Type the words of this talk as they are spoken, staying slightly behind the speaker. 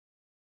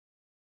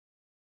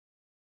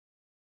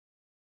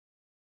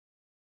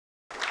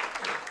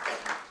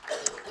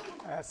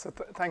So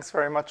thanks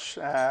very much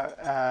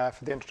for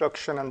the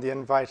introduction and the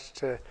invite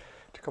to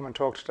come and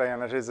talk today,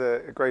 and it is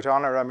a great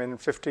honour. I mean,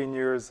 15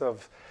 years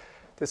of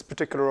this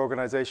particular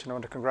organisation. I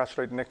want to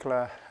congratulate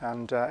Nicola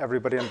and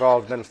everybody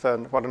involved in ILFA,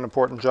 and what an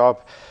important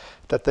job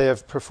that they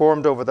have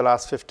performed over the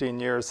last 15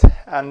 years.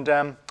 And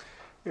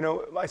you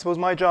know, I suppose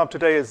my job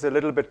today is a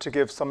little bit to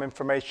give some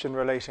information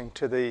relating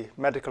to the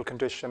medical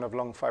condition of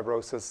lung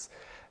fibrosis.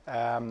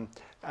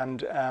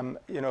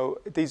 You know,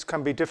 these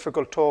can be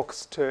difficult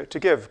talks to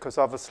give, because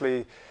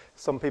obviously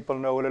some people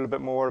know a little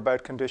bit more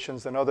about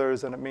conditions than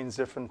others, and it means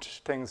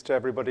different things to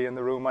everybody in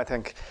the room, I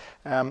think.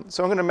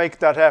 So I'm going to make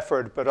that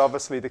effort, but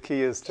obviously the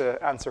key is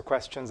to answer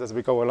questions as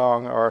we go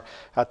along, or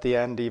at the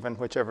end even,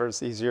 whichever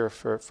is easier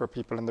for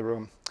people in the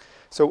room.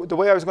 So the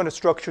way I was going to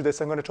structure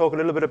this, I'm going to talk a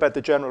little bit about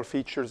the general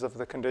features of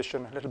the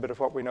condition, a little bit of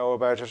what we know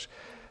about it.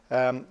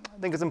 I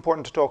think it's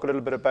important to talk a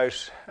little bit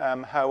about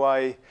how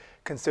I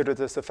consider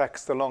this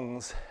affects the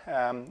lungs,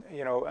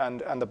 you know,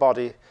 and the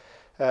body.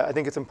 I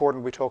think it's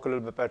important we talk a little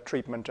bit about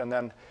treatment, and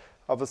then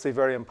obviously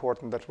very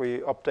important that we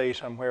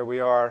update on where we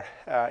are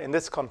in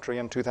this country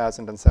in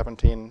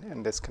 2017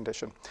 in this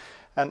condition.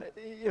 And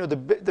you know,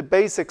 the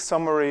basic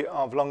summary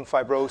of lung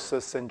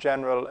fibrosis in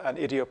general and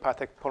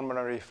idiopathic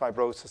pulmonary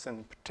fibrosis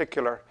in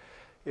particular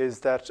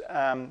is that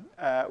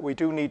we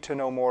do need to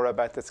know more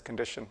about this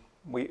condition.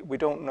 We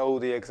don't know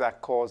the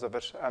exact cause of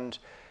it, and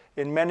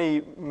in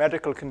many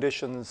medical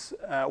conditions,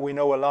 we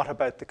know a lot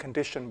about the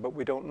condition, but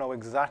we don't know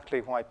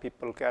exactly why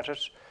people get it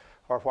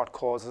or what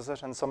causes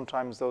it. And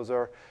sometimes those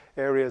are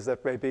areas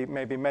that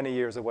may be many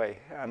years away.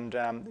 And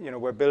you know,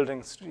 we're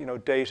building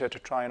data to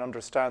try and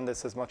understand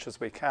this as much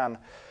as we can.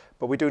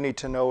 But we do need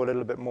to know a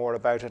little bit more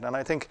about it. And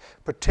I think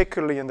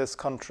particularly in this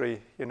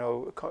country, you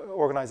know,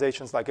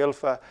 organizations like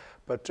ILFA,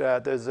 but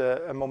there's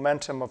a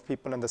momentum of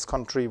people in this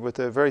country with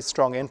a very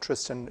strong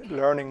interest in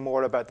learning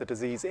more about the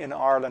disease in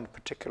Ireland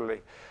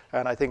particularly.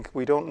 And I think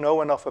we don't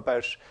know enough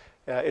about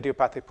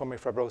idiopathic pulmonary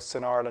fibrosis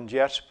in Ireland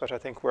yet, but I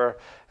think we're,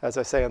 as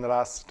I say in the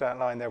last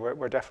line there,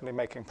 we're definitely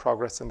making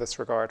progress in this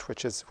regard,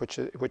 which is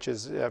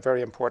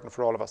very important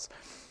for all of us.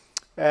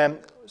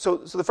 So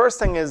the first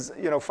thing is,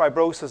 you know,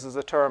 fibrosis is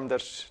a term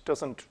that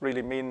doesn't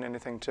really mean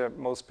anything to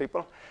most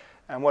people.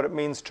 And what it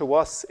means to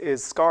us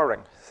is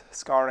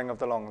scarring of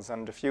the lungs.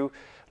 And if you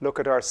look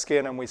at our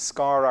skin and we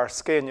scar our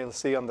skin, you'll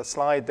see on the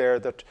slide there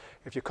that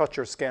if you cut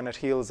your skin, it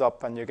heals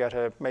up and you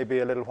get maybe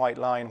a little white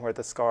line where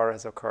the scar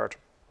has occurred.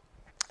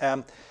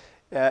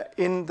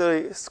 In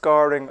the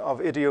scarring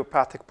of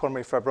idiopathic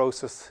pulmonary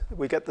fibrosis,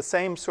 we get the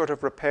same sort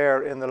of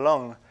repair in the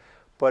lung,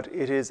 but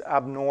it is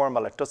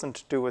abnormal. It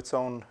doesn't do its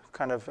own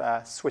kind of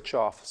switch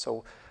off.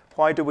 So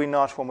why do we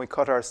not, when we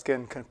cut our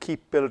skin, can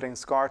keep building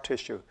scar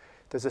tissue?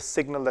 There's a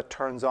signal that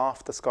turns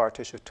off the scar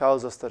tissue,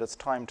 tells us that it's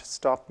time to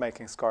stop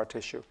making scar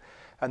tissue.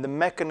 And the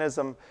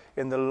mechanism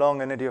in the lung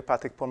in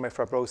idiopathic pulmonary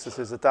fibrosis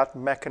is that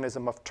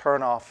mechanism of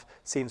turn off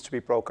seems to be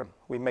broken.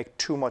 We make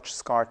too much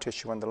scar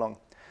tissue in the lung.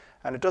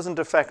 And it doesn't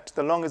affect,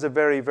 the lung is a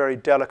very, very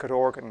delicate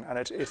organ, and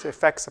it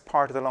affects a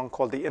part of the lung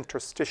called the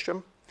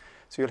interstitium.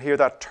 So you'll hear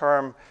that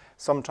term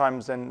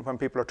sometimes when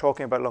people are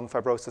talking about lung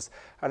fibrosis,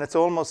 and it's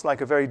almost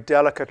like a very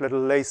delicate little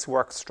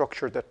lacework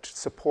structure that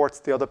supports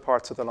the other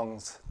parts of the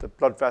lungs, the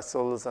blood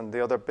vessels and the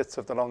other bits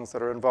of the lungs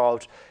that are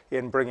involved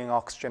in bringing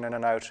oxygen in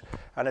and out.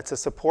 And it's a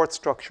support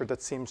structure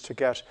that seems to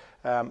get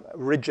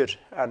rigid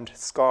and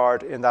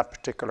scarred in that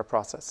particular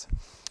process.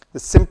 The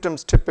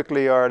symptoms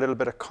typically are a little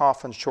bit of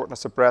cough and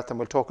shortness of breath, and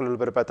we'll talk a little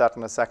bit about that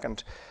in a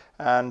second.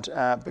 And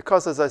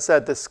because, as I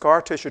said, the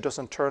scar tissue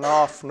doesn't turn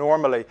off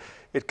normally,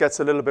 it gets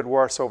a little bit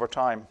worse over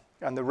time.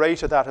 And the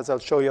rate of that, as I'll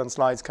show you on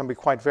slides, can be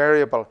quite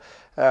variable.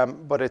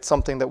 But it's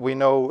something that we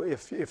know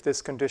if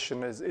this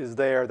condition is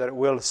there, that it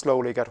will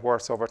slowly get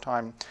worse over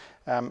time.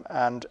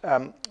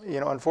 You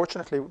know,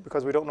 unfortunately,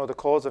 because we don't know the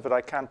cause of it, I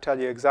can't tell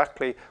you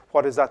exactly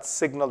what is that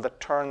signal that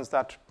turns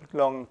that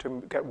lung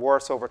to get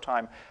worse over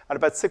time. And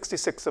about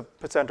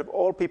 66% of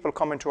all people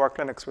come into our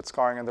clinics with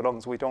scarring in the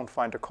lungs, we don't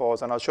find a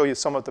cause. And I'll show you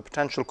some of the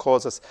potential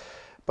causes,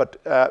 but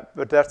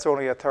that's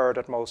only a third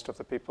at most of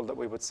the people that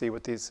we would see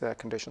with these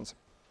conditions.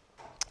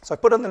 So I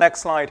put on the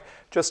next slide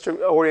just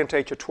to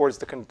orientate you towards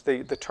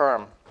the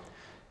term.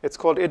 It's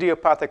called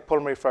idiopathic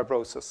pulmonary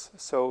fibrosis.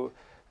 So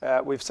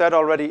we've said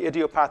already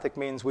idiopathic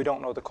means we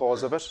don't know the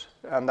cause of it,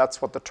 and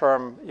that's what the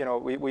term, you know,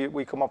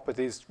 we come up with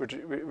these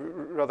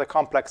rather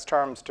complex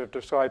terms to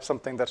describe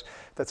something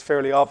that's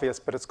fairly obvious,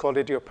 but it's called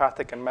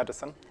idiopathic in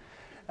medicine.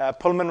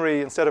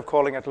 Pulmonary, instead of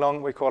calling it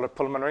lung, we call it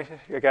pulmonary,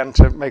 again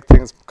to make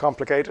things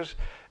complicated,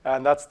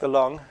 and that's the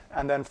lung.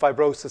 And then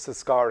fibrosis is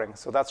scarring,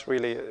 so that's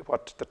really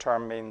what the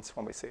term means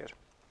when we see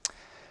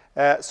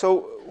it.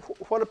 So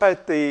what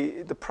about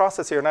the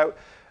process here? Now,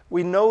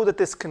 we know that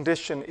this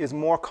condition is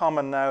more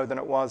common now than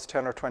it was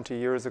 10 or 20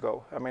 years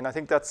ago. I mean, I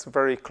think that's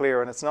very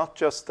clear, and it's not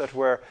just that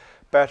we're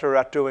better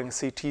at doing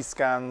CT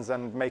scans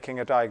and making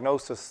a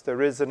diagnosis.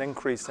 There is an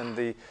increase in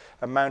the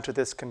amount of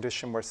this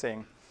condition we're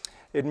seeing.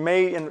 It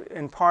may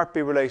in part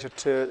be related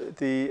to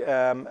the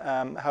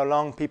how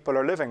long people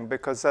are living,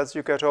 because as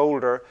you get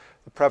older,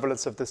 the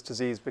prevalence of this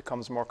disease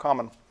becomes more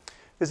common.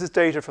 This is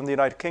data from the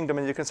United Kingdom,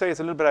 and you can say it's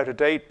a little bit out of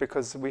date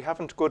because we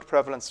haven't good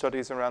prevalence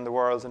studies around the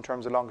world in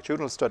terms of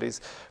longitudinal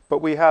studies, but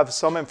we have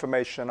some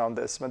information on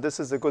this. And this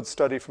is a good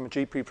study from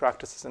GP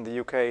practices in the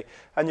UK,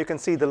 and you can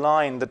see the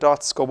line, the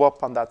dots go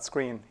up on that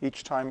screen.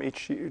 Each time,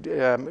 each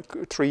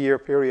 3-year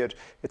period,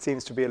 it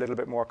seems to be a little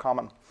bit more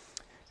common.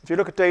 If you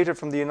look at data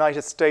from the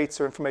United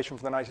States or information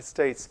from the United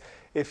States,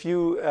 if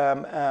you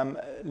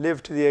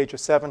live to the age of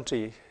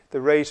 70, the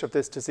rate of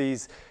this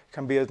disease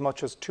can be as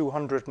much as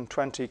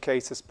 220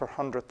 cases per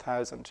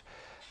 100,000.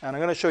 And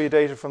I'm going to show you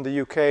data from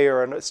the UK,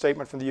 or a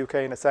statement from the UK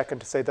in a second,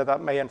 to say that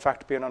that may in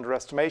fact be an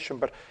underestimation.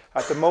 But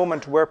at the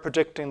moment, we're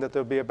predicting that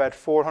there'll be about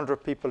 400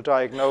 people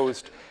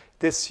diagnosed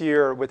this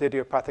year with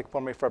idiopathic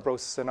pulmonary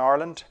fibrosis in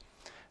Ireland.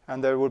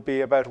 And there would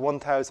be about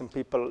 1,000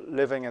 people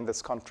living in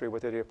this country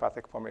with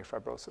idiopathic pulmonary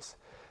fibrosis.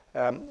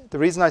 The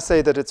reason I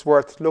say that it's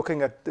worth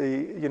looking at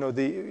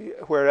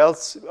where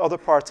else, other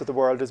parts of the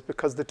world, is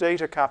because the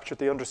data captured,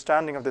 the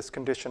understanding of this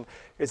condition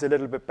is a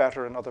little bit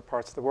better in other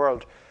parts of the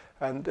world.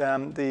 And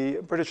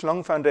the British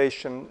Lung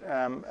Foundation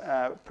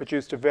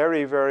produced a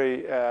very,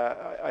 very,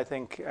 I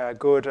think,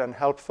 good and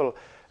helpful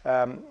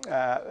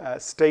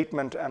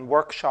statement and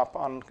workshop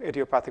on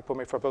idiopathic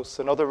pulmonary fibrosis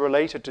and other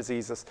related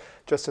diseases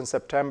just in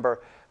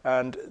September.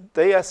 And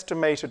they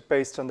estimated,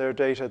 based on their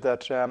data,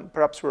 that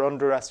perhaps we're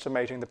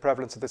underestimating the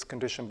prevalence of this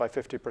condition by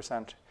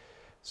 50%.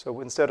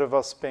 So instead of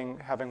us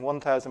having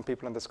 1,000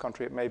 people in this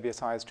country, it may be as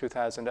high as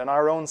 2,000. And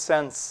our own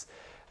sense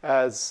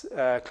as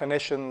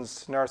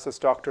clinicians, nurses,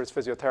 doctors,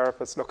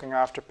 physiotherapists looking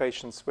after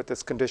patients with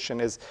this condition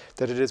is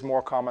that it is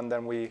more common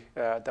than we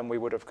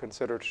would have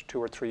considered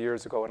 2 or 3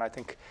 years ago. And I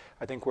think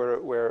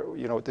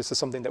we're this is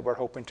something that we're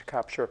hoping to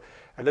capture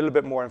a little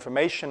bit more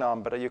information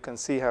on. But you can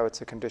see how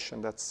it's a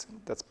condition that's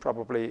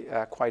probably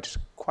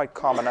quite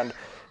common. And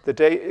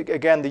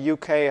again, the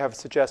UK have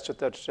suggested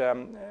that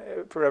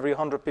for every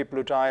 100 people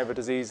who die of a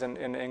disease in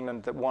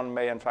England, that one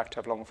may in fact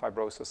have lung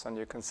fibrosis. And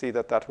you can see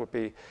that that would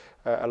be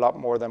a lot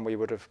more than we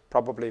would have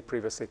probably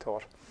previously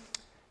thought.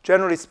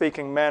 Generally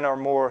speaking, men are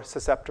more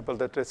susceptible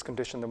to this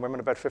condition than women,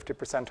 about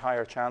 50%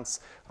 higher chance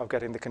of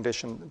getting the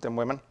condition than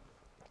women.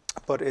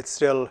 But it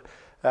still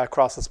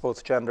crosses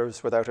both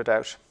genders without a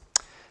doubt.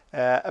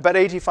 About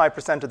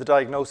 85% of the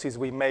diagnoses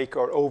we make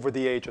are over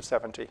the age of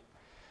 70.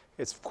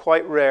 It's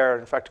quite rare,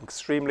 in fact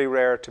extremely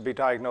rare, to be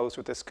diagnosed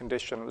with this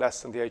condition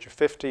less than the age of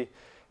 50.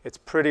 It's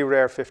pretty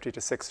rare 50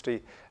 to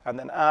 60, and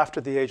then after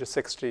the age of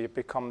 60 it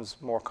becomes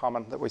more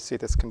common that we see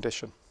this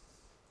condition.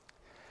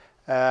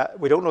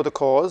 We don't know the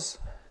cause.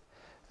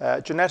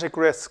 Genetic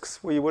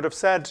risks, we would have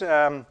said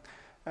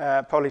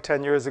probably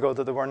 10 years ago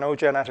that there were no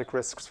genetic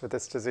risks for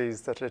this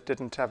disease, that it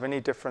didn't have any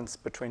difference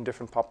between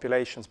different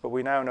populations, but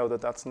we now know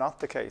that that's not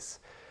the case.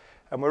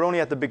 And we're only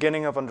at the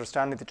beginning of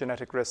understanding the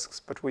genetic risks,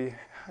 but we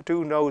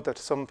do know that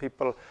some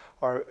people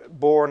are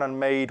born and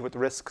made with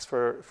risks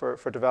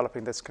for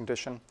developing this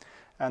condition.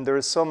 And there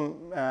is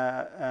some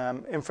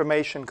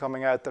information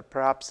coming out that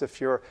perhaps if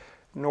you're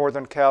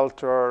Northern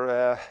Celt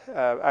or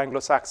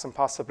Anglo-Saxon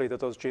possibly, that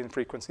those gene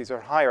frequencies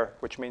are higher,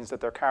 which means that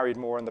they're carried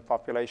more in the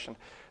population.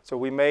 So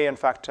we may in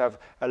fact have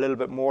a little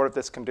bit more of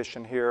this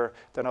condition here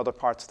than other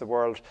parts of the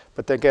world.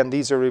 But again,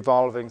 these are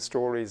evolving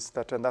stories,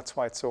 and that's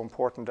why it's so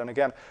important. And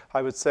again,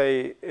 I would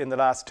say in the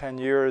last 10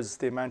 years,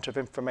 the amount of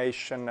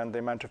information and the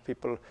amount of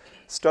people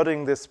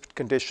studying this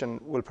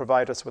condition will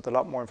provide us with a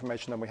lot more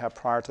information than we had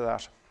prior to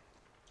that.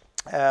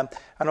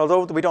 And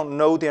although we don't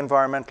know the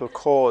environmental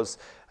cause,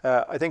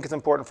 I think it's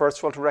important, first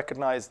of all, to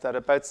recognize that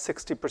about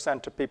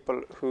 60% of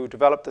people who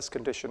develop this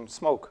condition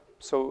smoke.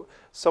 So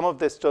some of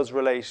this does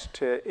relate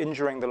to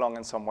injuring the lung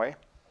in some way.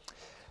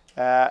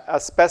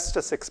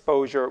 Asbestos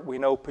exposure, we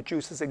know,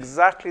 produces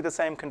exactly the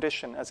same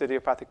condition as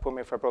idiopathic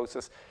pulmonary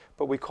fibrosis,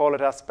 but we call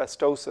it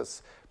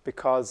asbestosis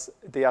because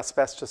the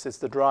asbestos is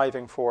the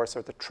driving force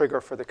or the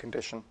trigger for the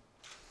condition.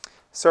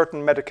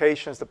 Certain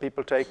medications that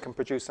people take can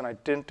produce an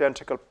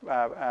identical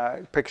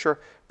picture,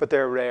 but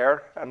they're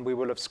rare, and we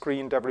will have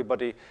screened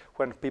everybody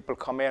when people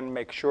come in,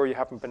 make sure you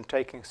haven't been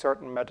taking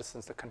certain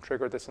medicines that can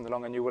trigger this in the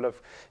lung, and you will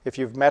have, if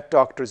you've met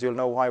doctors, you'll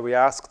know why we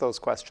ask those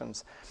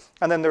questions.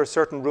 And then there are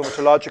certain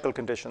rheumatological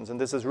conditions,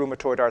 and this is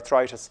rheumatoid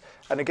arthritis.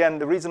 And again,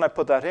 the reason I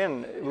put that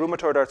in,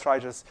 rheumatoid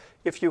arthritis,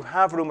 if you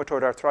have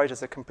rheumatoid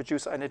arthritis, it can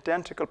produce an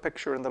identical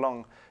picture in the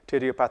lung to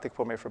idiopathic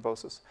pulmonary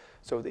fibrosis.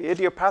 So the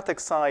idiopathic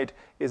side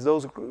is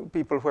those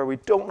people where we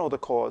don't know the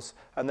cause,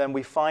 and then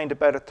we find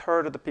about a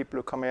third of the people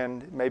who come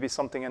in, maybe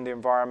something in the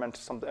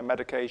environment, a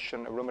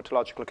medication, a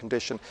rheumatological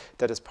condition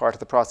that is part of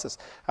the process.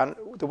 And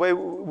the way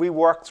we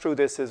work through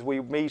this is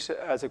we meet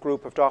as a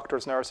group of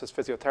doctors, nurses,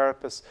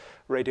 physiotherapists,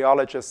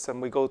 radiologists,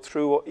 and we go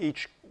through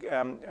each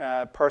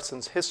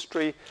person's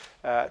history,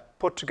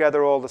 put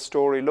together all the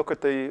story, look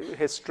at the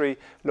history,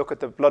 look at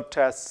the blood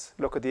tests,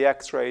 look at the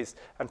x-rays,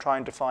 and try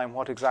and define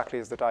what exactly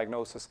is the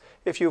diagnosis.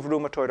 If you have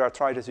rheumatoid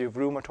arthritis, you have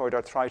rheumatoid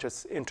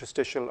arthritis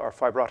interstitial or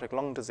fibrotic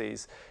lung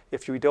disease.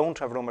 If you don't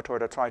have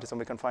rheumatoid arthritis and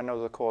we can find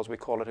out the cause, we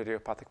call it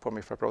idiopathic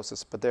pulmonary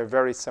fibrosis, but they're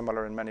very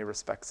similar in many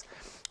respects.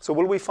 So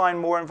will we find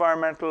more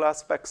environmental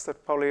aspects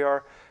that probably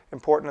are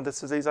important in this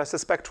disease? I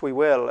suspect we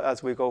will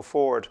as we go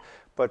forward,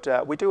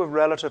 but we do have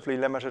relatively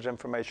limited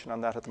information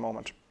on that at the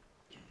moment.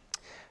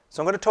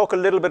 So I'm going to talk a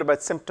little bit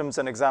about symptoms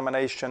and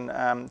examination,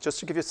 just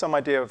to give you some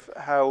idea of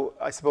how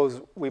I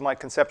suppose we might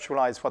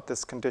conceptualize what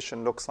this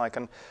condition looks like.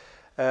 And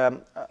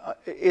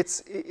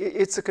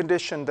it's a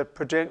condition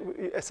that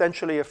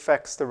essentially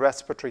affects the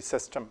respiratory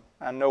system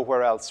and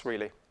nowhere else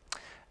really.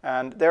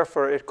 And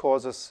therefore it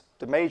causes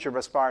the major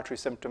respiratory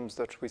symptoms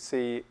that we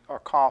see are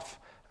cough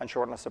and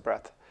shortness of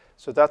breath.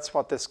 So that's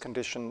what this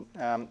condition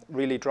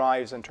really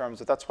drives in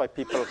terms of, that's why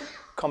people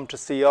come to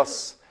see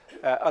us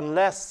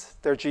unless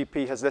their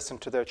GP has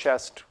listened to their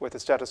chest with a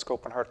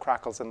stethoscope and heard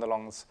crackles in the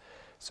lungs.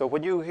 So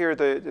when you hear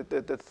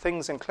the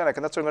things in clinic,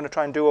 and that's what I'm going to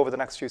try and do over the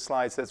next few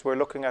slides, is we're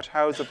looking at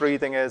how the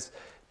breathing is,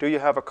 do you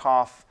have a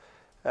cough?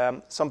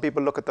 Some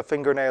people look at the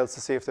fingernails to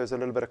see if there's a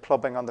little bit of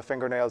clubbing on the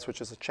fingernails, which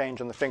is a change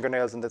in the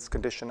fingernails in this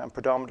condition, and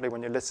predominantly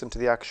when you listen to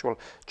the actual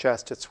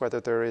chest, it's whether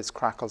there is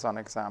crackles on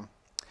exam.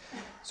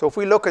 So if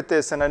we look at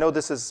this, and I know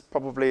this is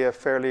probably a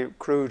fairly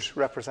crude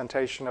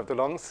representation of the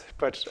lungs,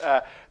 but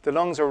the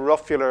lungs are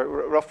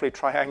roughly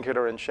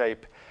triangular in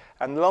shape.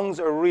 And lungs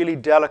are really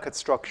delicate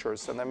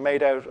structures, and they're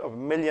made out of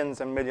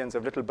millions and millions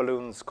of little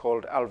balloons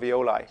called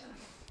alveoli.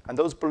 And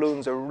those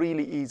balloons are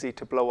really easy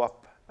to blow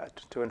up,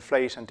 to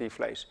inflate and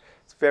deflate.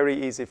 It's very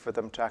easy for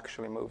them to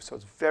actually move. So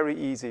it's very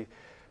easy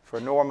for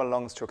normal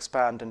lungs to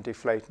expand and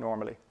deflate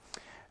normally.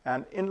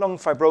 And in lung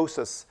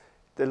fibrosis,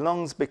 the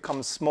lungs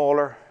become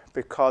smaller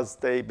because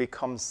they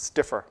become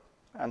stiffer.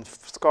 And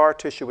scar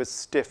tissue is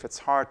stiff, it's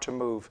hard to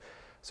move.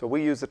 So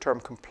we use the term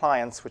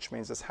compliance, which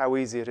means it's how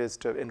easy it is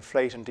to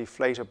inflate and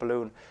deflate a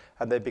balloon,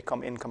 and they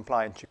become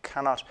incompliant. You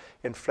cannot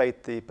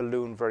inflate the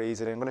balloon very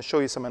easily. I'm going to show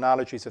you some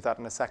analogies of that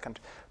in a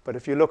second. But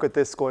if you look at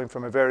this going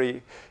from a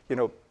very,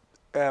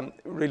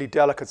 really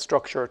delicate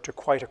structure to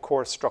quite a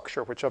coarse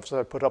structure, which obviously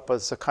I put up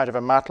as a kind of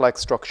a mat-like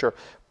structure,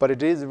 but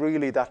it is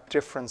really that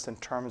difference in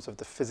terms of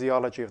the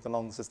physiology of the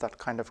lungs is that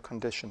kind of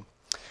condition.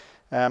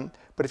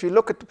 But if you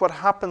look at what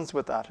happens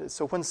with that,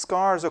 so when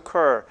scars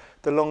occur,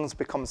 the lungs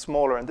become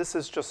smaller. And this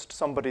is just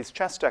somebody's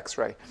chest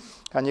x-ray.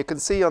 And you can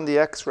see on the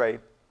x-ray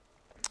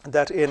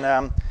that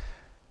in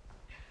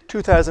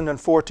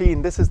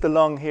 2014, this is the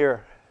lung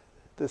here,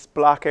 this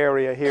black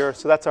area here.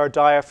 So that's our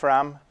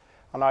diaphragm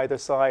on either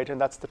side,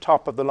 and that's the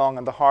top of the lung,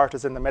 and the heart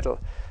is in the middle.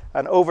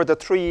 And over the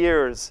 3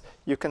 years,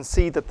 you can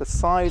see that the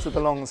size of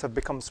the lungs have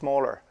become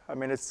smaller. I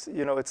mean, it's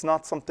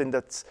not something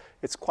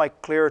it's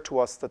quite clear to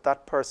us that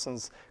that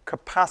person's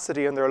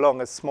capacity in their lung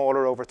is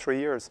smaller over 3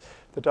 years.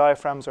 The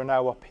diaphragms are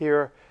now up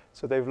here,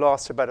 so they've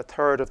lost about a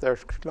third of their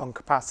lung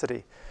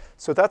capacity.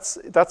 So that's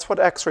what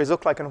x-rays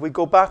look like. And if we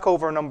go back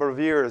over a number of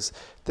years,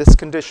 this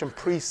condition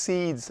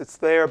precedes, it's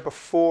there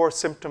before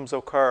symptoms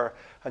occur.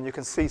 And you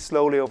can see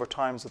slowly over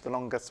time as the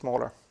lung gets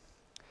smaller.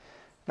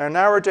 Now,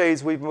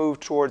 nowadays, we've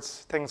moved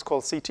towards things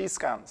called CT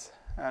scans.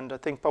 And I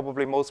think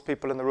probably most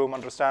people in the room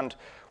understand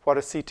what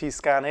a CT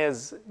scan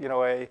is,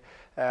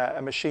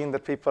 a machine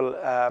that people,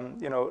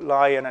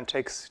 lie in and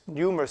takes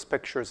numerous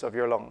pictures of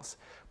your lungs.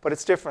 But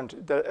it's different.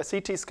 A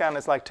CT scan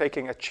is like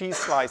taking a cheese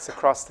slice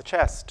across the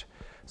chest.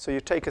 So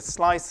you take a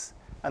slice,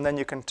 and then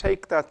you can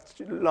take that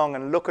lung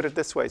and look at it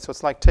this way. So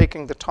it's like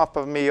taking the top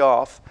of me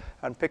off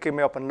and picking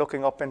me up and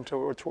looking up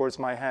towards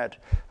my head.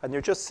 And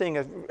you're just seeing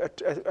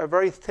a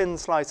very thin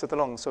slice of the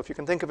lung. So if you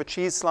can think of a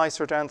cheese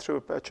slicer down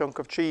through a chunk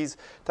of cheese,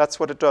 that's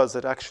what it does.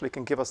 It actually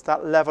can give us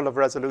that level of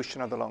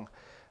resolution of the lung.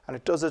 And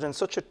it does it in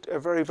such a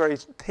very, very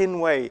thin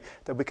way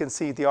that we can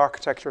see the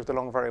architecture of the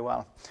lung very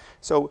well.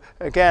 So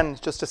again,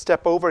 just to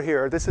step over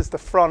here, this is the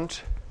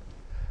front,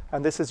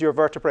 and this is your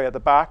vertebrae at the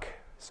back.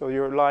 So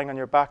you're lying on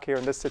your back here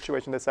in this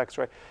situation, this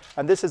x-ray.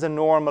 And this is a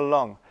normal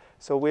lung.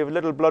 So we have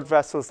little blood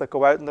vessels that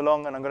go out in the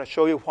lung, and I'm going to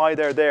show you why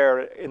they're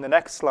there in the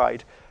next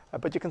slide.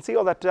 But you can see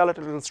all that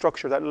delicate little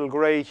structure, that little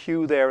grey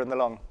hue there in the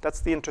lung. That's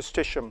the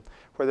interstitium,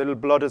 where the little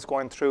blood is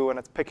going through and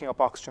it's picking up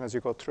oxygen as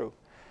you go through.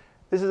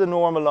 This is a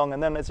normal lung,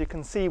 and then as you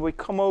can see, we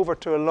come over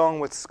to a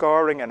lung with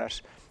scarring in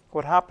it.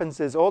 What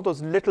happens is all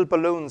those little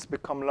balloons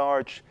become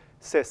large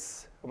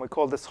cysts, and we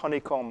call this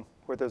honeycomb,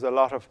 where there's a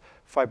lot of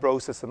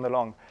fibrosis in the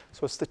lung.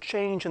 So it's the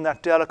change in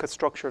that delicate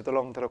structure of the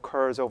lung that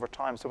occurs over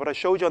time. So what I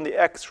showed you on the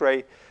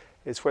x-ray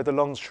is where the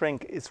lungs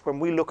shrink, is when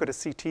we look at a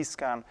CT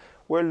scan,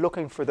 we're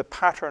looking for the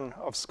pattern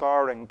of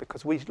scarring,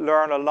 because we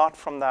learn a lot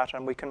from that,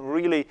 and we can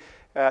really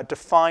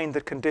define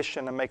the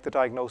condition and make the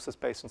diagnosis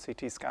based on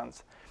CT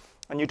scans.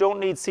 And you don't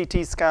need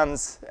CT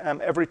scans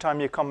every time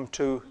you come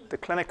to the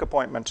clinic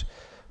appointment,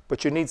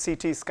 but you need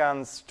CT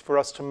scans for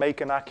us to make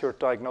an accurate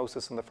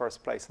diagnosis in the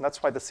first place. And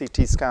that's why the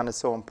CT scan is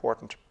so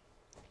important.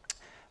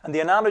 And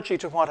the analogy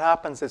to what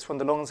happens is when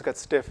the lungs get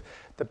stiff,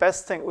 the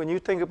best thing, when you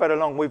think about a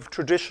lung, we've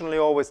traditionally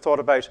always thought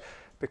about,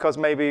 because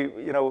maybe,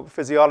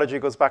 physiology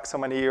goes back so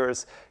many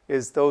years,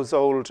 is those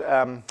old,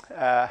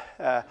 what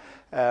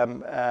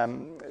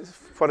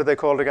are they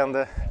called again?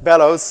 The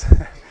bellows.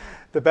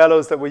 The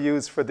bellows that we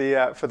used for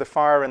the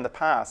fire in the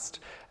past.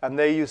 And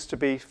they used to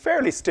be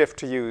fairly stiff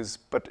to use,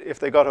 but if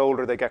they got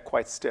older, they get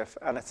quite stiff.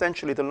 And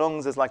essentially, the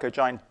lungs is like a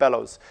giant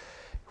bellows.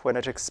 When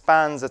it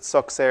expands, it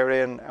sucks air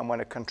in, and when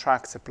it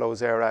contracts, it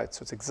blows air out.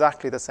 So it's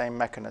exactly the same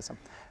mechanism.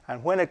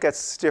 And when it gets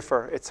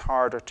stiffer, it's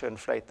harder to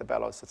inflate the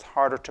bellows. It's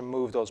harder to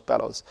move those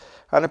bellows.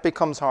 And it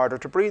becomes harder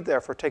to breathe,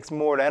 therefore. It takes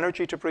more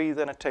energy to breathe,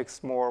 and it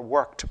takes more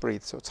work to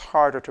breathe. So it's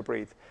harder to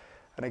breathe.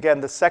 And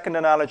again, the second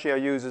analogy I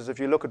use is if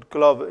you look at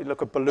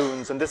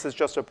balloons, and this is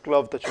just a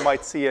glove that you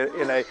might see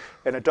in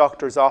a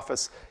doctor's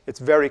office. It's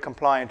very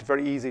compliant,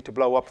 very easy to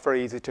blow up,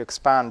 very easy to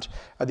expand.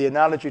 And the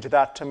analogy to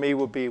that, to me,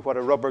 would be what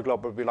a rubber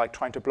glove would be like,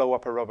 trying to blow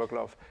up a rubber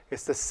glove.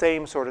 It's the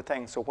same sort of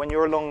thing. So when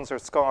your lungs are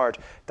scarred,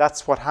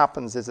 that's what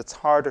happens, is it's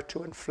harder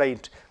to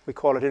inflate. We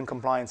call it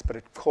incompliance, but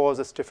it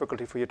causes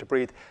difficulty for you to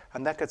breathe.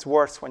 And that gets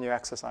worse when you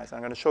exercise. And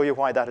I'm going to show you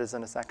why that is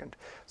in a second.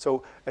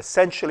 So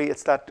essentially,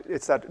 it's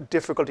that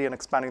difficulty in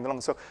expanding the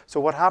lungs. So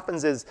what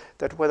happens is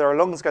that when our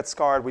lungs get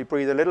scarred, we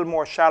breathe a little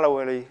more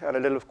shallowly and a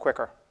little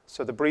quicker.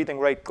 So the breathing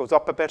rate goes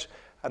up a bit,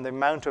 and the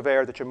amount of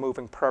air that you're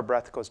moving per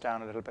breath goes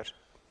down a little bit.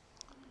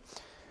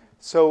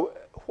 So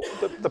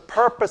the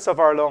purpose of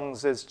our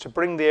lungs is to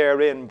bring the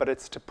air in, but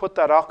it's to put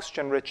that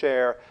oxygen-rich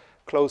air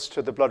close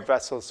to the blood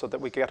vessels so that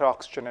we get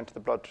oxygen into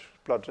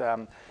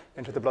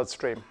the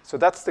bloodstream. So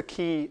that's the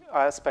key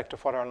aspect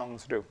of what our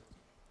lungs do.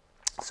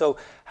 So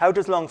how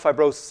does lung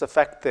fibrosis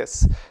affect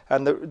this?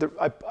 And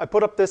I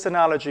put up this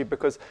analogy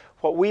because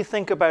what we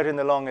think about in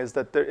the lung is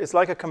that it's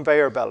like a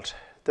conveyor belt.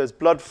 There's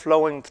blood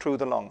flowing through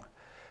the lung,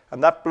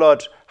 and that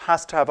blood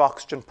has to have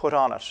oxygen put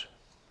on it.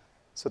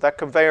 So that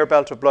conveyor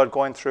belt of blood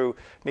going through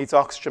needs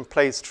oxygen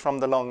placed from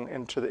the lung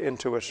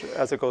into it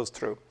as it goes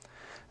through.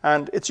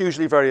 And it's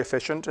usually very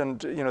efficient.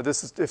 And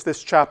if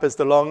this chap is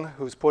the lung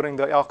who's putting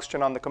the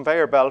oxygen on the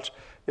conveyor belt,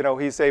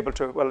 he's able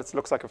to, well, it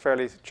looks like a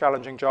fairly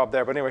challenging job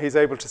there, but anyway, he's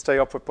able to stay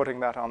up with putting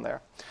that on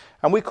there.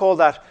 And we call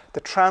that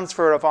the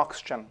transfer of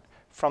oxygen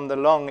from the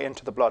lung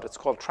into the blood. It's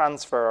called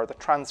transfer, or the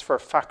transfer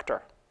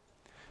factor.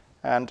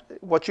 And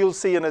what you'll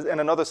see in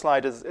another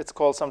slide is it's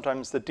called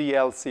sometimes the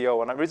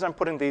DLCO. And the reason I'm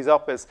putting these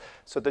up is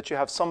so that you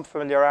have some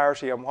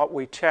familiarity on what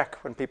we check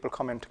when people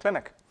come into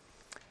clinic.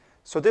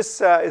 So this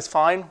is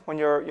fine when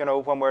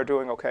when we're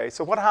doing okay.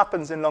 So what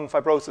happens in lung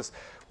fibrosis?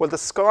 Well, the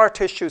scar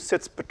tissue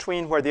sits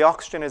between where the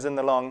oxygen is in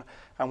the lung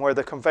and where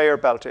the conveyor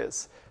belt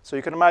is. So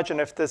you can imagine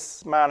if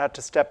this man had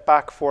to step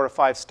back 4 or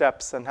 5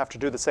 steps and have to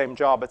do the same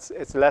job,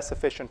 it's less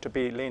efficient to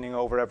be leaning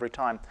over every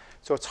time.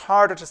 So it's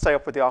harder to stay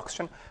up with the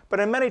oxygen. But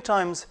in many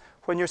times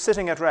when you're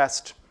sitting at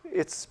rest,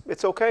 it's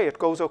okay, it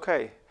goes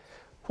okay.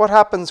 What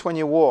happens when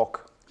you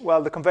walk?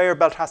 Well, the conveyor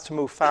belt has to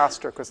move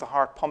faster because the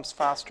heart pumps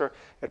faster,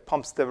 it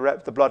pumps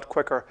the blood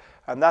quicker,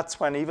 and that's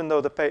when, even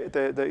though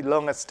the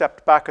lung has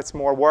stepped back, it's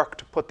more work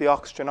to put the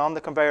oxygen on the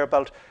conveyor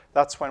belt,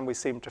 that's when we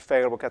seem to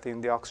fail with getting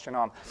the oxygen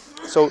on.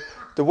 So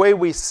the way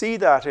we see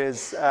that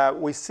is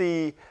we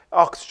see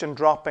oxygen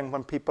dropping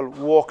when people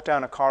walk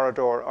down a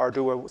corridor or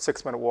do a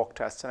 6-minute walk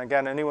test. And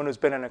again, anyone who's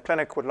been in a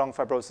clinic with lung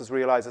fibrosis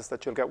realizes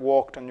that you'll get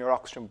walked and your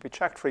oxygen will be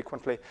checked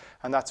frequently,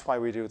 and that's why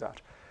we do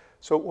that.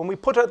 So when we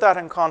put that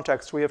in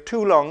context, we have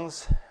 2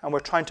 lungs, and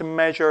we're trying to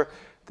measure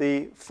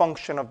the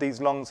function of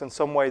these lungs in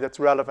some way that's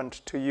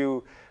relevant to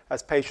you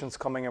as patients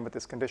coming in with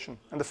this condition.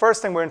 And the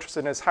first thing we're interested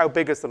in is how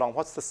big is the lung?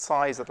 What's the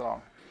size of the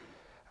lung?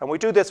 And we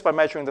do this by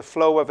measuring the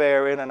flow of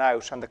air in and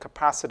out and the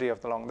capacity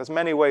of the lung. There's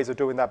many ways of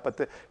doing that, but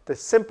the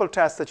simple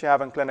test that you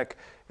have in clinic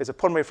is a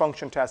pulmonary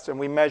function test, and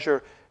we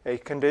measure a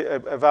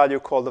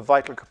value called the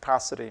vital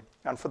capacity.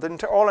 And for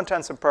all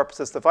intents and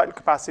purposes, the vital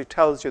capacity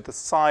tells you the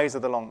size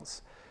of the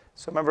lungs.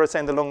 So remember I was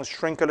saying the lungs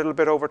shrink a little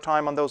bit over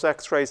time on those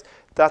x-rays.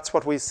 That's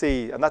what we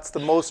see, and that's the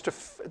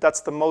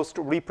most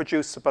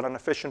reproducible and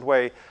efficient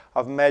way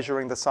of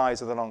measuring the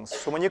size of the lungs.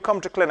 So when you come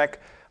to clinic,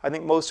 I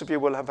think most of you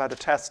will have had a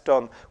test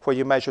done where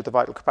you measure the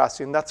vital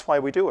capacity, and that's why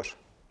we do it.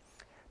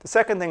 The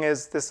second thing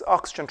is this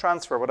oxygen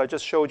transfer, what I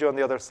just showed you on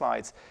the other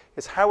slides,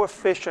 is how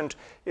efficient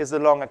is the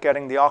lung at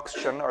getting the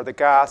oxygen or the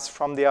gas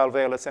from the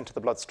alveolus into the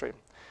bloodstream.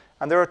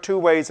 And there are 2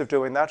 ways of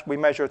doing that. We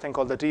measure a thing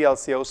called the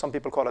DLCO. Some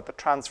people call it the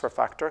transfer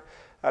factor.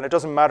 And it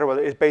doesn't matter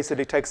whether it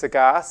basically takes a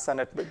gas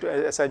and it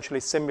essentially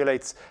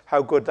simulates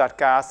how good that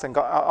gas, and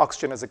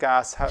oxygen is a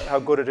gas, how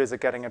good it is at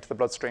getting into the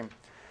bloodstream.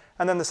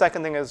 And then the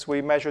second thing is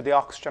we measure the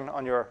oxygen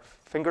on your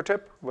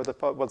fingertip with a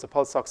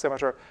pulse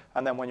oximeter,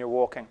 and then when you're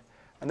walking.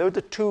 And those are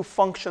the 2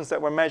 functions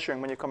that we're measuring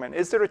when you come in.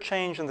 Is there a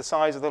change in the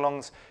size of the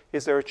lungs?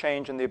 Is there a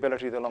change in the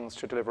ability of the lungs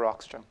to deliver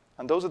oxygen?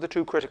 And those are the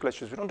 2 critical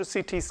issues. We don't do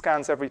CT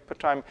scans every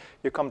time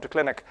you come to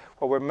clinic.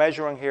 What we're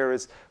measuring here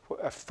is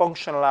a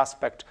functional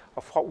aspect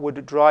of what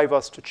would drive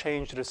us to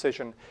change the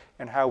decision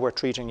in how we're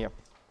treating you.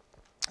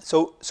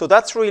 So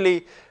that's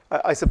really,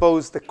 I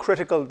suppose,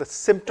 the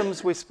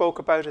symptoms we spoke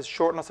about is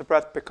shortness of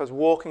breath because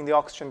walking the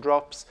oxygen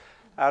drops,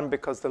 and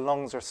because the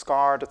lungs are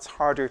scarred, it's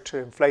harder to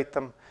inflate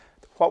them.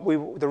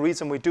 The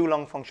reason we do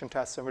lung function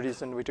tests and the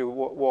reason we do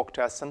walk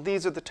tests. And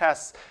these are the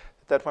tests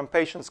that when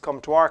patients come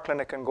to our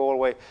clinic in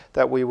Galway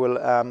that we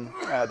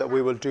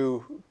will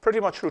do pretty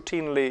much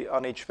routinely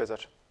on each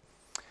visit.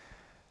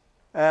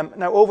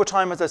 Now over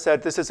time, as I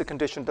said, this is a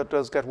condition that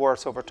does get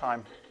worse over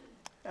time.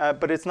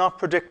 But it's not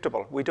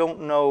predictable. We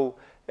don't know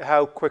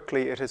how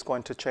quickly it is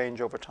going to change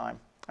over time.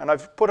 And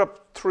I've put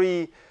up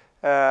three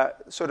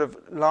sort of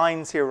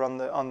lines here on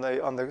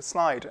the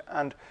slide.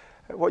 And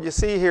what you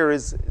see here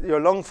is your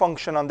lung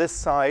function on this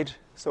side.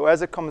 So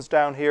as it comes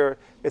down here,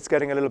 it's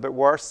getting a little bit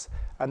worse.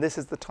 And this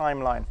is the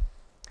timeline.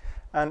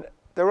 And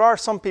there are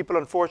some people,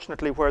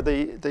 unfortunately, where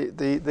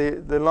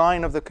the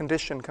line of the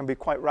condition can be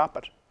quite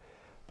rapid.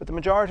 But the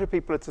majority of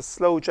people, it's a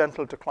slow,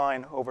 gentle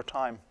decline over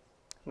time.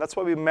 And that's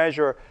why we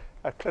measure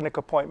at clinic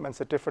appointments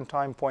at different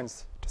time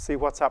points to see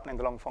what's happening in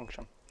the lung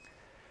function.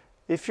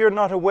 If you're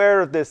not aware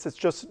of this, it's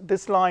just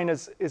this line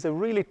is a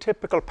really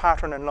typical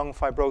pattern in lung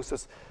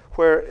fibrosis,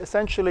 where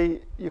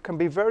essentially you can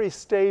be very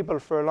stable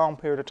for a long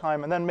period of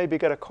time and then maybe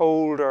get a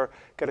cold or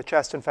get a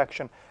chest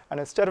infection. And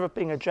instead of it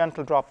being a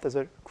gentle drop, there's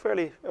a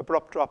fairly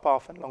abrupt drop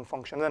off in lung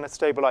function, and then it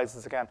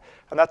stabilizes again.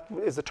 And that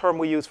is the term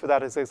we use for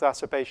that, is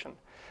exacerbation.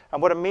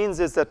 And what it means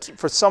is that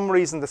for some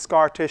reason the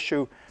scar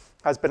tissue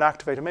has been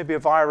activated. Maybe a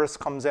virus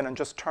comes in and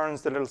just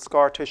turns the little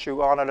scar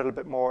tissue on a little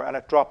bit more, and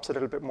it drops a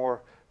little bit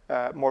more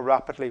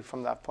rapidly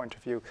from that point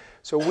of view.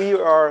 So we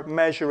are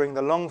measuring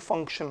the lung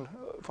function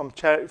from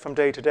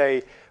day to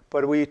day,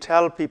 but we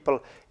tell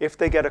people if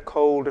they get a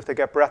cold, if they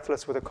get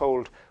breathless with a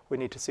cold, we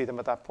need to see them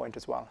at that point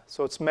as well.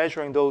 So it's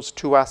measuring those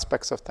two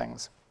aspects of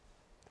things.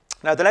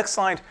 Now the next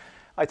slide,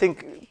 I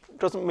think,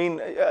 doesn't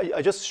mean,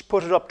 I just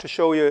put it up to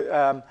show you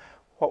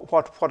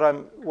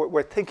what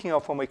we're thinking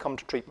of when we come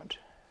to treatment.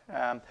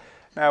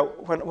 Now,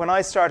 when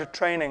I started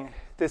training,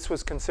 this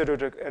was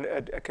considered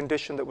a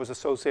condition that was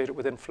associated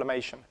with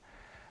inflammation.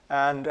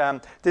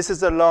 And this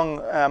is the lung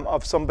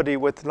of somebody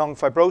with lung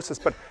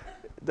fibrosis, but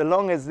the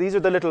lung is, these are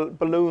the little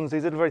balloons,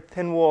 these little very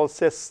thin wall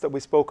cysts that we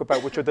spoke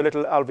about, which are the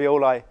little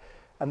alveoli.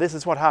 And this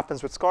is what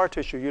happens with scar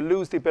tissue. You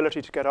lose the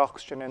ability to get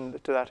oxygen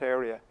into that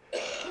area.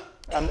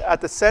 And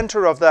at the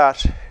center of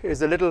that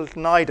is a little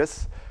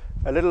nidus,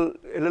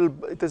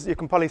 you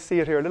can probably see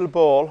it here, a little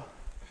ball.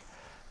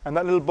 And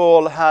that little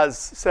ball has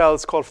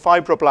cells called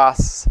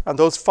fibroblasts. And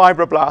those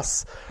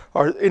fibroblasts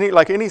are,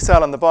 like any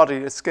cell in the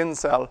body, a skin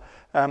cell,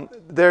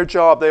 their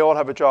job, they all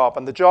have a job.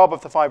 And the job of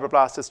the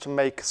fibroblast is to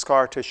make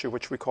scar tissue,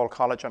 which we call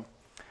collagen.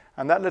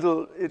 And that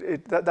little,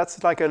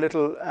 that's like a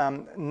little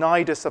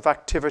nidus of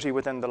activity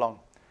within the lung.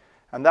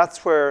 And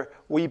that's where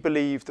we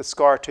believe the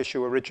scar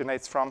tissue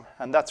originates from.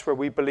 And that's where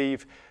we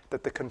believe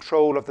that the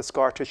control of the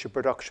scar tissue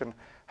production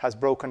has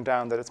broken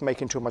down, that it's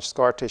making too much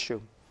scar tissue.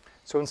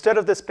 So instead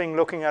of this being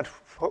looking at,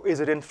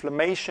 is it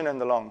inflammation in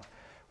the lung,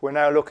 we're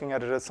now looking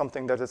at it as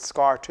something that is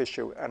scar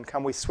tissue, and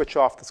can we switch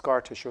off the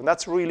scar tissue? And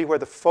that's really where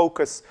the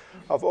focus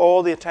of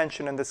all the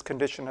attention in this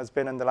condition has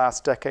been in the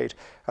last decade.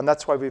 And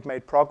that's why we've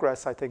made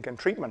progress, I think, in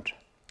treatment.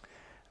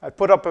 I've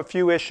put up a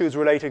few issues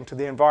relating to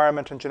the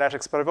environment and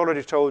genetics, but I've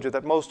already told you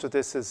that most of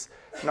this is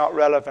not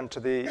relevant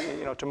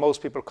to to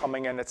most people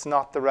coming in. It's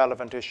not the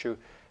relevant issue,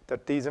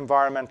 that these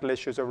environmental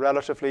issues are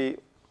relatively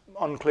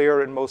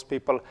unclear in most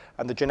people,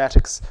 and the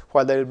genetics,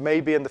 while they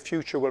maybe in the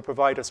future will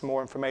provide us more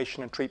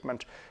information and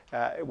treatment,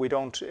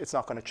 it's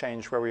not going to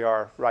change where we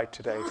are right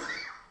today.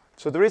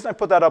 So the reason I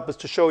put that up is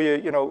to show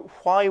you,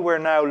 why we're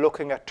now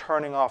looking at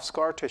turning off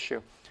scar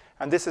tissue.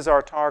 And this is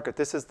our target.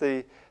 This is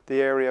the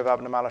area of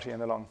abnormality in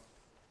the lung.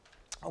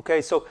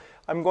 Okay, so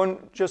I'm going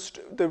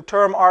the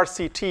term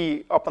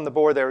RCT up on the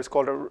board there is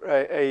called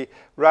a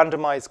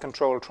randomized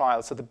controlled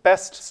trial. So the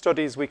best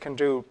studies we can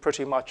do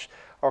pretty much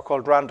are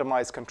called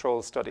randomized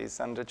controlled studies,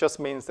 and it just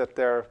means that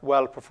they're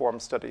well-performed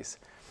studies.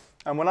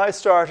 And when I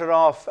started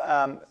off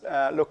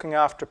looking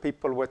after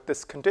people with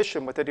this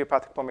condition, with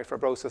idiopathic pulmonary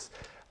fibrosis,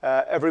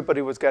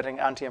 everybody was getting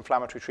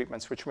anti-inflammatory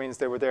treatments, which means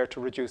they were there to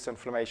reduce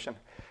inflammation.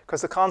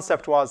 Because the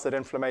concept was that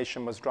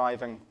inflammation was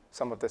driving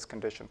some of this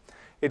condition.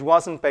 It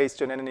wasn't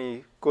based in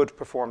any good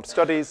performed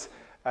studies,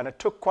 and it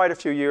took quite a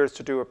few years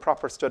to do a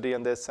proper study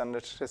on this, and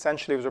it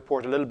essentially was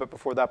reported a little bit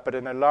before that, but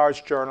in a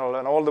large journal,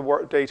 and all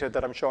the data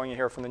that I'm showing you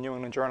here from the New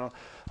England Journal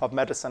of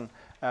Medicine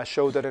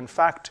showed that in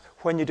fact,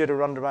 when you did a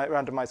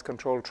randomized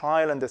controlled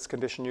trial in this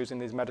condition using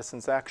these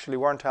medicines, they actually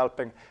weren't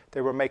helping.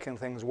 They were making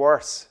things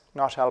worse,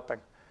 not helping.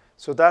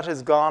 So that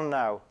is gone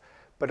now.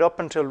 But up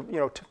until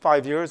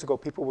 5 years ago,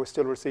 people were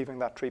still receiving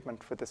that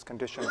treatment for this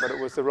condition, but it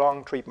was the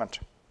wrong treatment.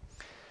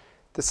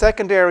 The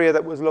second area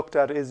that was looked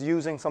at is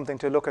using something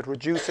to look at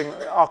reducing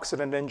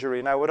oxidant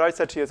injury. Now, what I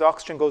said to you is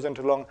oxygen goes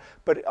into the lung,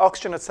 but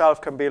oxygen itself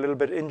can be a little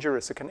bit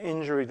injurious. It can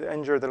injure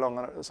the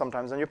lung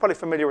sometimes. And you're probably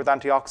familiar with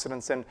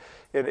antioxidants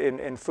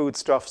in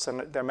foodstuffs,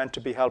 and they're meant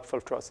to be helpful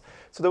to us.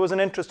 So there was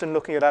an interest in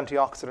looking at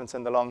antioxidants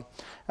in the lung.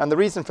 And the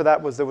reason for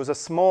that was there was a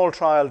small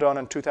trial done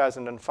in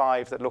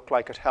 2005 that looked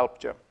like it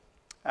helped you.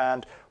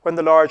 And when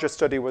the larger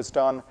study was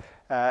done,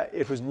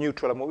 it was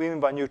neutral. And what we mean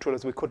by neutral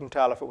is we couldn't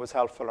tell if it was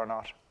helpful or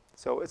not.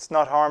 So it's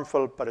not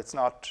harmful, but it's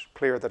not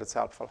clear that it's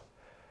helpful.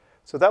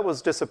 So that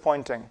was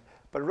disappointing.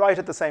 But right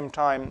at the same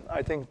time,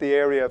 I think the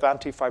area of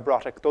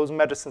antifibrotic, those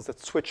medicines that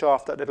switch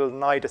off that little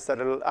nidus, that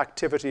little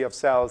activity of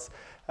cells,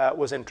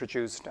 was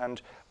introduced.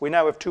 And we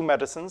now have two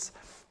medicines.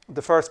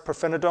 The first,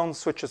 pirfenidone,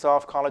 switches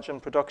off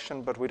collagen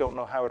production, but we don't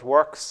know how it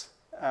works.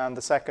 And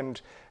the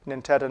second,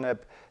 nintedanib,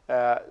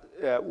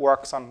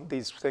 works on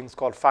these things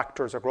called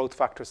factors or growth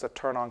factors that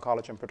turn on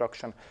collagen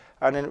production.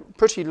 And in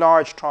pretty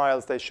large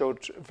trials, they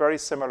showed very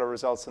similar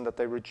results in that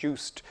they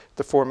reduced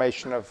the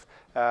formation of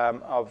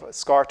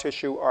scar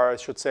tissue, or I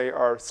should say,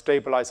 or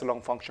stabilized the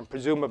lung function,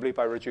 presumably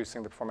by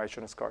reducing the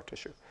formation of scar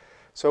tissue.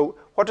 So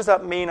what does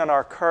that mean on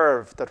our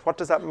curve? What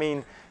does that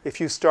mean if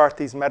you start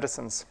these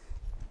medicines?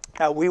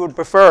 We'd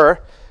prefer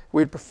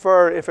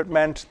if it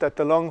meant that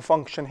the lung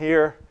function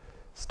here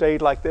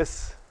stayed like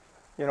this,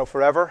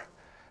 forever.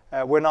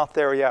 We're not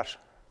there yet.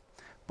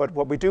 But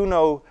what we do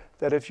know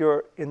that if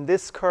you're in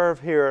this curve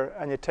here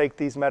and you take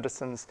these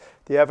medicines,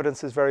 the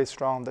evidence is very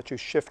strong that you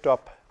shift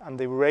up and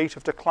the rate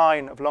of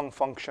decline of lung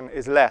function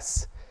is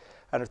less.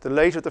 And if the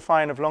rate of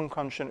decline of lung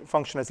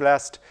function is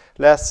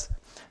less,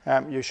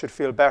 you should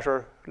feel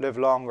better, live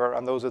longer,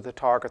 and those are the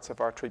targets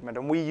of our treatment.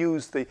 And we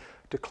use the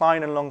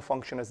decline in lung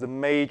function as the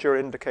major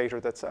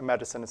indicator that a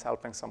medicine is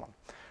helping someone.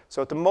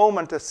 So at the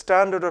moment, the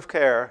standard of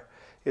care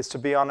is to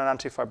be on an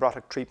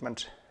antifibrotic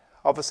treatment.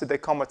 Obviously, they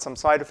come with some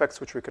side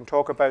effects, which we can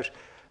talk about,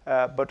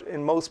 but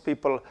in most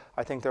people,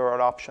 I think there are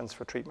options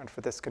for treatment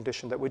for this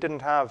condition that we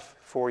didn't have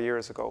 4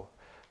 years ago.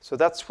 So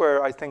that's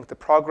where I think the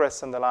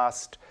progress in the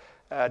last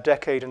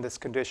decade in this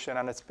condition,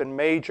 and it's been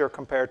major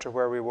compared to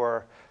where we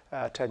were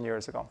 10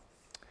 years ago.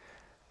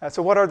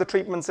 So what are the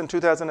treatments in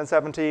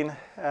 2017?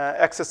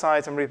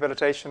 Exercise and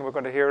rehabilitation, we're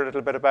going to hear a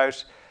little bit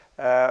about.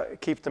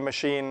 Keep the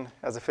machine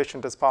as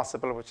efficient as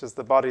possible, which is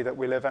the body that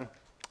we live in.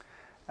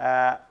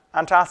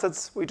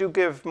 Antacids, we do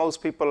give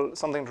most people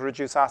something to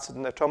reduce acid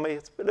in their tummy.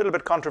 It's a little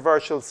bit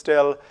controversial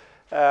still.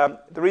 The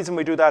reason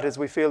we do that is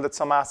we feel that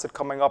some acid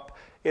coming up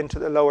into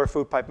the lower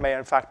food pipe may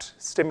in fact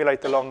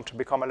stimulate the lung to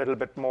become a little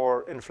bit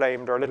more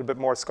inflamed, or a little bit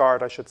more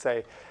scarred, I should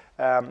say.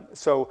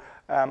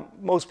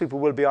 Most people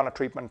will be on a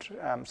treatment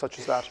such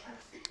as that.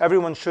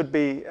 Everyone should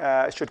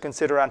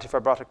consider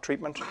antifibrotic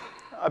treatment.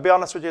 I'll be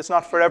honest with you, it's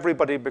not for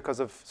everybody because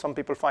some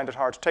people find it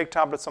hard to take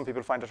tablets, some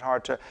people find it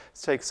hard to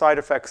take side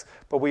effects,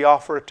 but we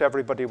offer it to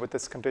everybody with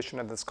this condition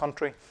in this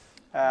country.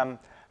 Then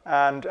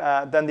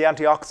the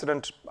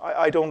antioxidant,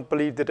 I don't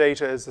believe the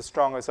data is as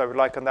strong as I would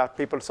like on that.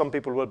 Some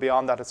people will be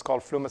on that. It's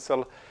called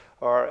Flumicil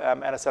or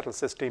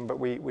N-acetylcysteine, but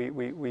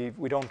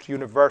we don't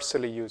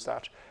universally use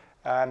that.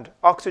 And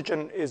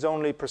oxygen is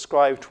only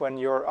prescribed when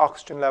your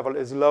oxygen level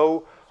is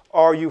low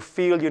or you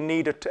feel you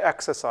need it to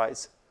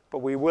exercise. But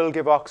we will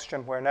give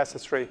oxygen where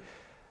necessary.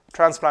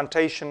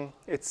 Transplantation,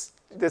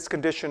 this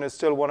condition is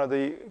still one of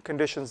the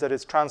conditions that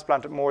is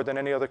transplanted more than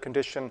any other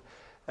condition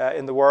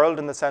in the world,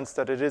 in the sense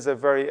that it is a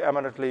very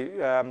eminently,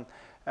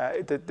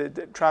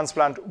 the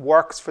transplant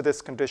works for this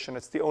condition.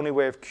 It's the only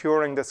way of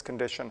curing this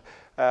condition.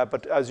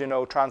 But as you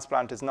know,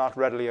 transplant is not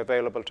readily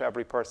available to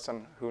every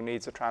person who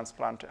needs a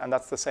transplant, and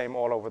that's the same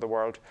all over the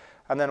world.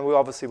 And then we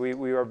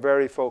are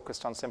very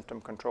focused on symptom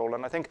control.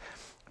 And I think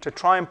to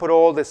try and put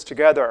all this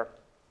together,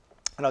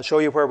 and I'll show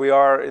you where we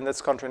are in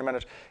this country in a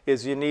minute,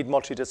 is you need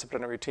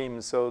multidisciplinary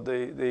teams. So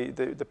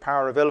the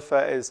power of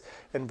ILFA is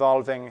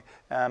involving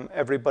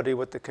everybody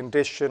with the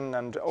condition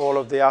and all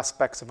of the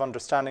aspects of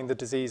understanding the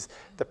disease.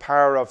 The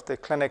power of the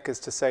clinic is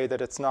to say that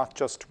it's not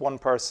just one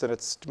person,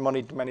 it's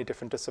many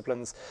different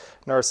disciplines: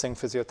 nursing,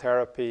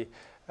 physiotherapy,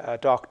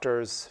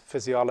 doctors,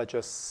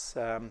 physiologists,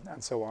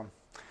 and so on.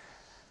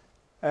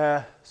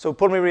 So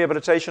pulmonary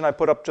rehabilitation I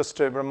put up just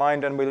to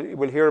remind, and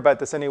we'll hear about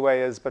this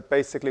anyway, but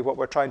basically what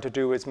we're trying to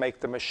do is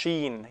make the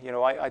machine.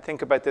 I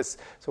think about this,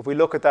 so if we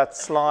look at that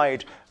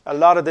slide, a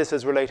lot of this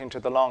is relating to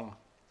the lung.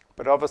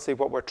 But obviously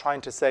what we're trying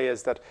to say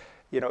is that,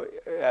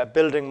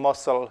 building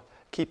muscle,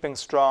 keeping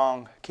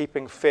strong,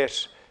 keeping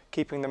fit,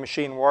 keeping the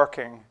machine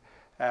working,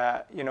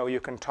 you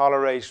can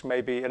tolerate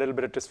maybe a little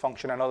bit of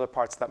dysfunction in other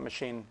parts of that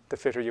machine, the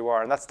fitter you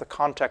are. And that's the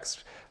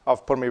context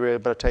of pulmonary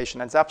rehabilitation.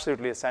 It's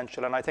absolutely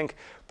essential. And I think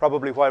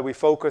probably why we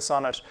focus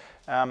on it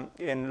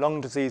in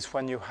lung disease,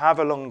 when you have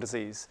a lung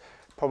disease,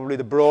 probably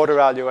the broader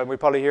value, and we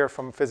probably hear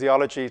from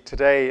physiology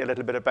today a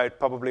little bit about,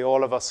 probably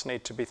all of us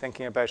need to be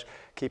thinking about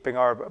keeping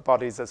our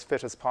bodies as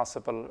fit as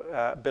possible,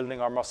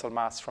 building our muscle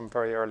mass from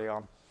very early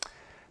on.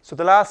 So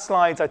the last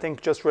slides, I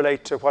think, just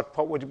relate to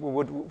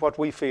what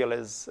we feel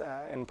is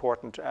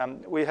important.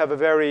 We have a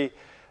very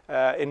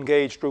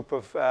engaged group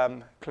of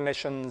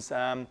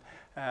clinicians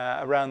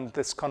around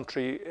this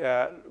country,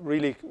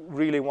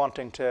 really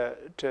wanting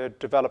to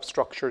develop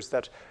structures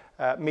that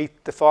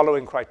meet the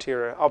following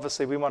criteria.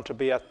 Obviously, we want to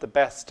be at the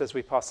best as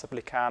we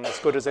possibly can, as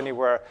good as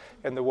anywhere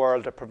in the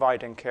world at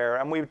providing care.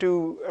 And we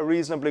do a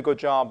reasonably good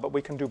job, but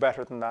we can do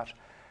better than that.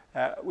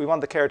 We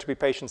want the care to be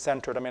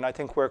patient-centered. I mean, I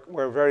think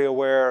we're very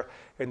aware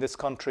in this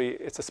country,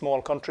 it's a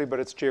small country, but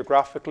it's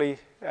geographically,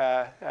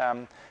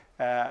 I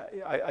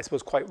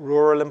suppose, quite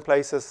rural in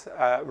places.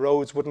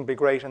 Roads wouldn't be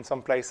great in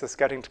some places.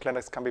 Getting to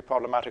clinics can be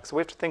problematic. So we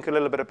have to think a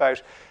little bit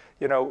about,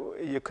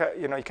 you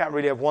can't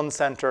really have one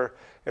centre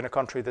in a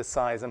country this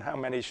size, and how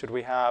many should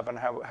we have, and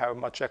how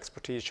much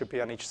expertise should be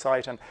on each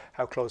site, and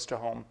how close to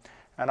home.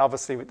 And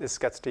obviously this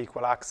gets to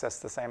equal access,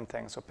 the same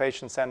thing. So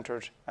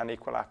patient-centered and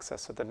equal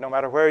access, so that no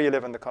matter where you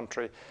live in the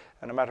country,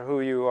 and no matter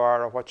who you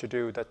are or what you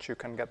do, that you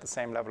can get the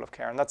same level of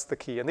care. And that's the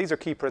key. And these are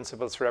key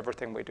principles for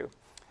everything we do.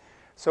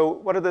 So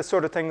what are the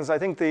sort of things? I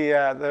think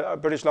the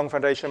British Lung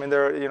Foundation, I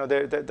mean,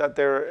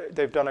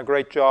 they've done a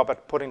great job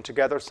at putting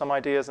together some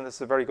ideas, and this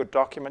is a very good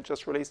document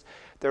just released.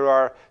 There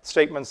are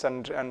statements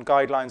and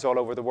guidelines all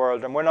over the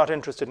world, and we're not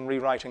interested in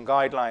rewriting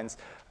guidelines.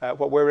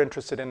 What we're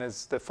interested in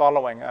is the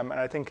following, and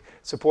I think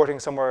supporting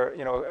somewhere,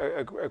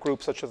 a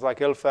group such as like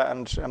ILFA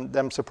and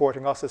them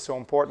supporting us is so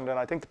important. And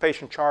I think the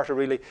patient charter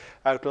really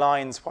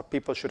outlines what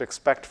people should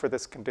expect for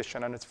this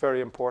condition, and it's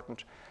very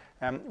important.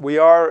 We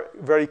are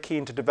very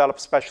keen to develop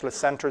specialist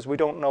centres. We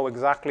don't know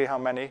exactly how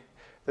many.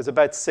 There's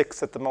about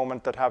 6 at the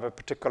moment that have a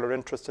particular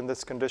interest in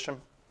this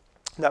condition.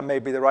 That may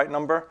be the right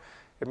number.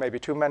 It may be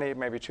too many, it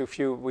may be too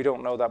few. We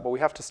don't know that, but we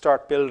have to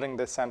start building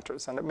the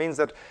centres. And it means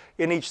that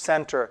in each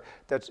centre,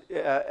 that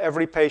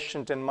every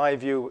patient, in my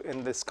view,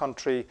 in this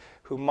country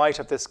who might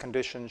have this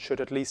condition should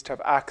at least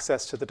have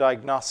access to the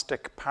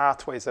diagnostic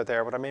pathways are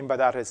there. What I mean by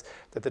that is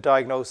that the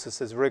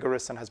diagnosis is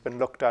rigorous and has been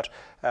looked at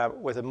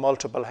with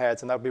multiple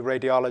heads, and that would be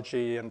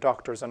radiology and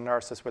doctors and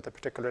nurses with a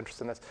particular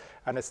interest in this.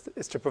 And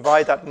it's to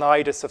provide that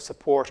nidus of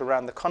support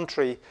around the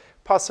country,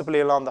 possibly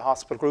along the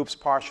hospital groups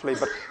partially,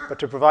 but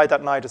to provide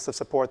that nidus of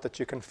support that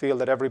you can feel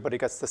that everybody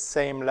gets the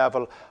same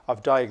level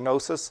of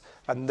diagnosis,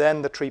 and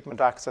then the treatment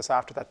access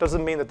after that.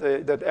 Doesn't mean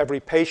that every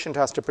patient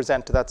has to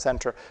present to that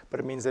centre, but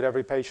it means that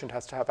every patient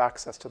has to have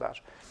access to that.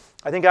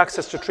 I think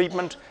access to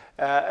treatment,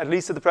 at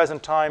least at the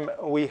present time,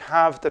 we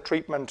have the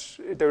treatment.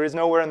 There is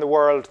nowhere in the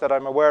world that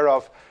I'm aware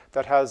of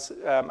that has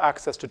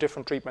access to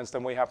different treatments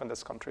than we have in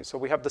this country. So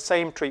we have the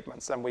same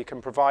treatments, and we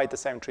can provide the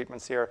same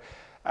treatments here.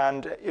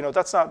 And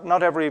that's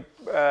not every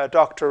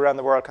doctor around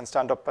the world can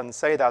stand up and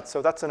say that.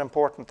 So that's an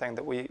important thing,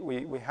 that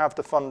we have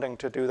the funding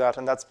to do that,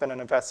 and that's been an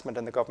investment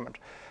in the government,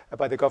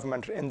 by the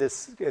government in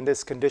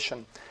this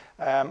condition.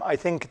 I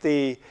think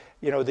the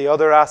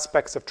other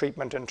aspects of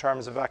treatment in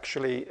terms of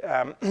actually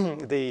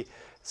the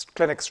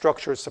clinic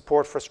structures,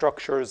 support for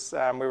structures.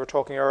 We were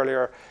talking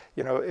earlier,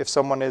 if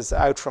someone is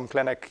out from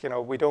clinic,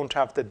 we don't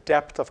have the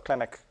depth of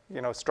clinic,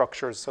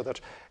 structures so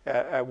that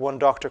one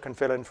doctor can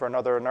fill in for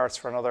another, a nurse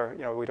for another.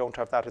 We don't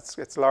have that.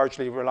 It's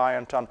largely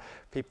reliant on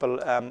people,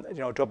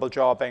 double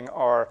jobbing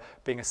or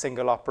being a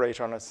single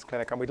operator on a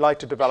clinic, and we'd like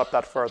to develop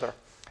that further.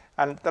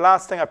 And the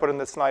last thing I put in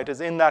this slide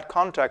is, in that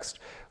context,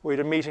 we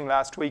had a meeting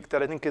last week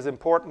that I think is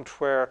important,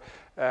 where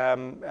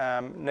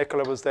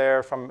Nicola was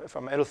there from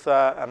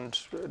ILFA and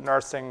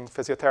nursing,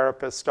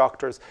 physiotherapists,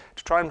 doctors,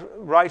 to try and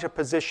write a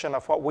position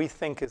of what we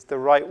think is the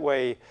right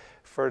way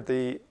for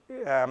the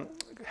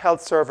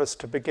health service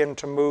to begin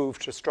to move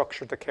to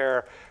structure the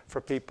care for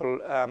people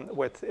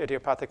with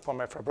idiopathic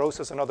pulmonary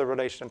fibrosis and other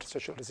related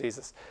interstitial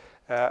diseases.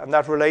 And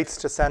that relates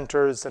to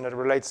centres, and it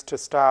relates to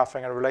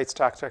staffing, and it relates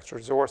to access to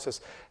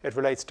resources. It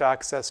relates to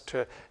access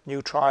to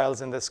new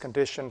trials in this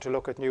condition, to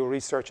look at new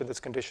research in this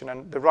condition,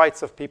 and the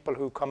rights of people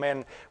who come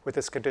in with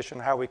this condition,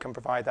 how we can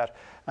provide that.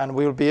 And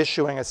we'll be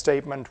issuing a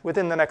statement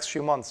within the next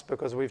few months,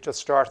 because we've just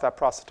started that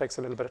process. It takes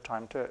a little bit of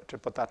time to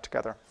put that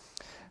together.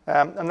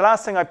 And the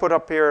last thing I put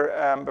up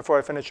here before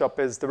I finish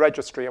up is the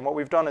registry. And what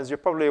we've done is, you're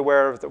probably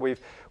aware of that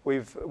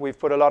we've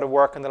put a lot of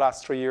work in the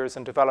last 3 years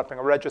in developing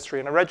a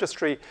registry. And a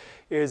registry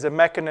is a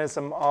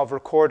mechanism of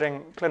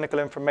recording clinical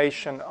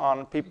information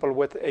on people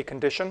with a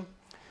condition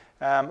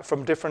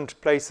from different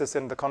places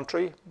in the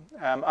country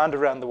and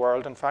around the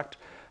world, in fact.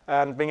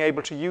 And being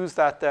able to use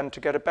that then to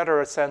get a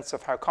better sense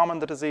of how common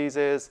the disease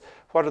is,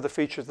 what are the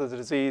features of the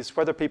disease,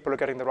 whether people are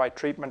getting the right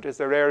treatment, is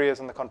there areas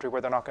in the country where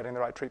they're not getting the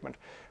right treatment.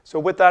 So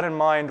with that in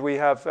mind, we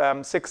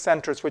have 6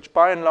 centres which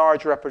by and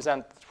large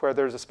represent where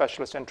there's a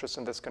specialist interest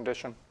in this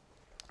condition.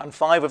 And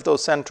 5 of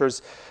those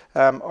centres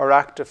are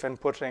active in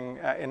putting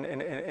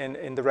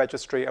in the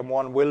registry, and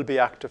 1 will be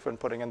active in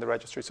putting in the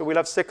registry. So we'll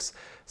have 6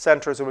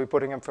 centres who will be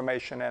putting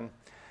information in.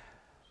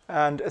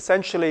 And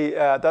essentially,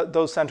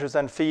 those centres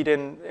then feed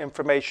in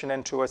information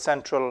into a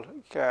central,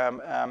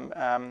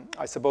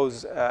 I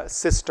suppose,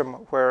 system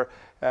where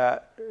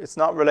it's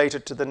not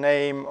related to the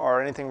name or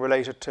anything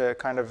related to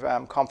kind of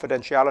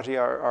confidentiality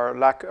or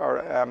lack, or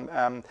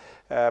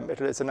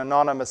it is an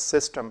anonymous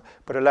system,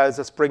 but allows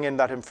us bring in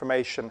that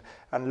information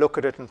and look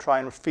at it and try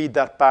and feed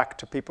that back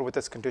to people with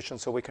this condition,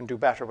 so we can do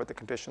better with the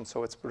condition.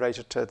 So it's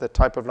related to the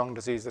type of lung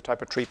disease, the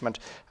type of treatment,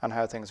 and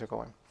how things are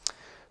going.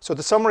 So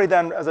the summary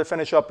then, as I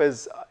finish up,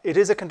 is it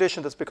is a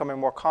condition that's becoming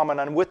more common,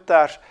 and with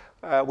that,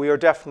 we are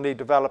definitely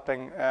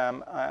developing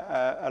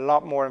a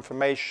lot more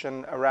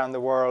information around the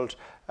world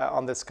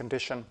on this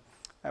condition.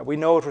 We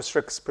know it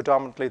restricts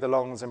predominantly the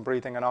lungs and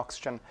breathing and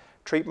oxygen.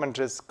 Treatment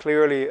is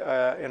clearly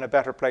in a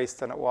better place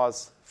than it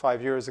was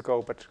 5 years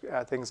ago, but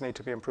things need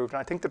to be improved. And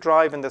I think the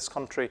drive in this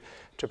country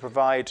to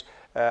provide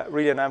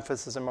really an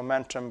emphasis and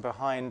momentum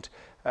behind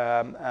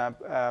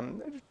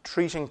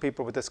treating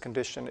people with this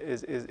condition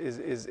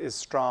is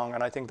strong,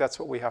 and I think that's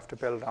what we have to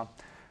build on.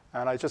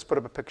 And I just put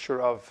up a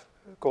picture of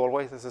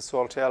Galway. This is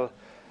Salthill,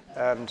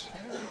 and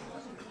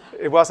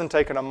it wasn't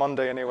taken on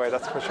Monday anyway,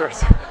 that's for sure.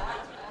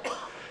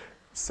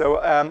 So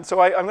I'm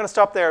going to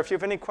stop there. If you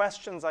have any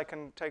questions, I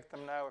can take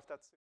them now if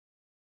that's